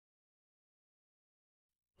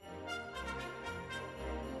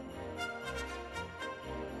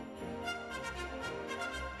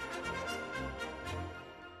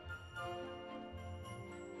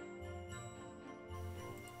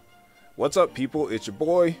What's up, people? It's your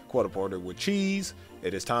boy Quarter Porter with Cheese.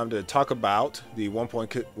 It is time to talk about the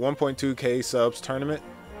 1.2k subs tournament.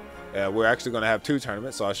 We're actually going to have two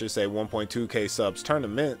tournaments, so I should say 1.2k subs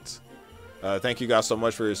tournaments. Thank you guys so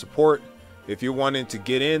much for your support. If you're wanting to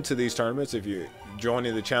get into these tournaments, if you're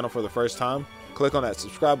joining the channel for the first time, click on that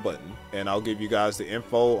subscribe button and I'll give you guys the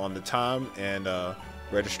info on the time and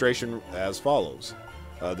registration as follows.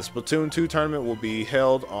 The Splatoon 2 tournament will be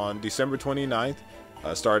held on December 29th,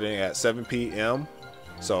 starting at 7 p.m.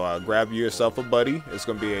 So grab yourself a buddy. It's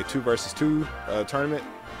going to be a 2 versus 2 tournament.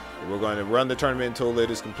 We're going to run the tournament until it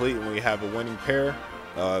is complete and we have a winning pair.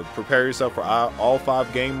 Prepare yourself for all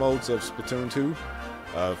 5 game modes of Splatoon 2.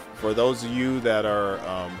 For those of you that are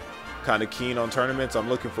kind of keen on tournaments, I'm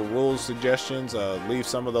looking for rules suggestions. Leave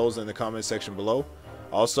some of those in the comment section below.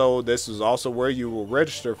 Also, this is also where you will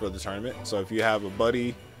register for the tournament. So if you have a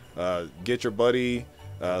buddy, get your buddy.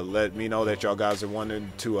 Let me know that y'all guys are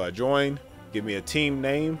wanting to join. Give me a team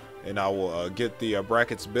name and I will get the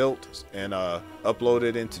brackets built and upload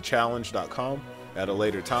it into challenge.com at a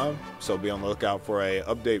later time. So be on the lookout for a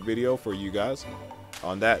update video for you guys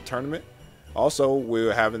on that tournament. Also,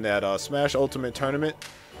 we're having that Smash Ultimate tournament,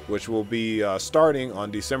 which will be starting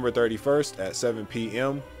on December 31st at 7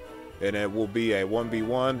 p.m. and it will be a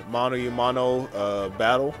 1v1 mano-a-mano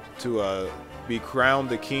battle to be crowned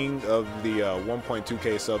the king of the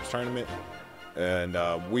 1.2k subs tournament, and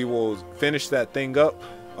we will finish that thing up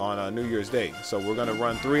on New Year's Day. So we're going to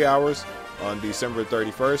run 3 hours on December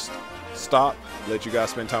 31st, stop, let you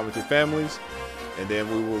guys spend time with your families, and then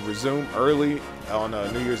we will resume early on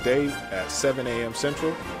New Year's Day at 7 a.m.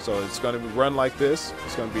 Central. So it's going to run like this.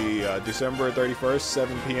 It's going to be December 31st,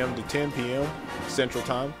 7 p.m. to 10 p.m. Central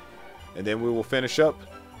Time, and then we will finish up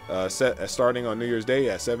starting on New Year's Day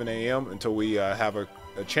at 7 a.m. until we have a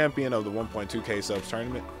champion of the 1.2k subs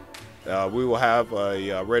tournament. We will have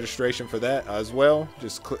a registration for that as well.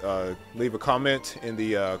 Just leave a comment in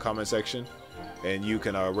the comment section and you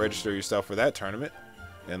can register yourself for that tournament.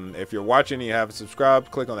 And if you're watching and you haven't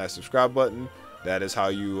subscribed, click on that subscribe button. That is how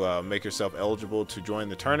you make yourself eligible to join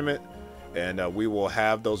the tournament. And we will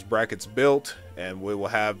have those brackets built and we will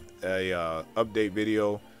have a update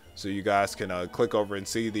video so you guys can click over and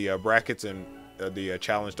see the brackets and the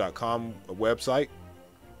challenge.com website.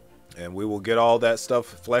 And we will get all that stuff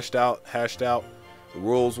fleshed out, hashed out. The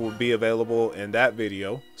rules will be available in that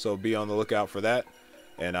video, so be on the lookout for that.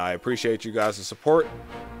 And I appreciate you guys' support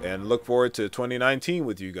and look forward to 2019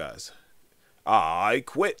 with you guys. I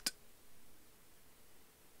quit.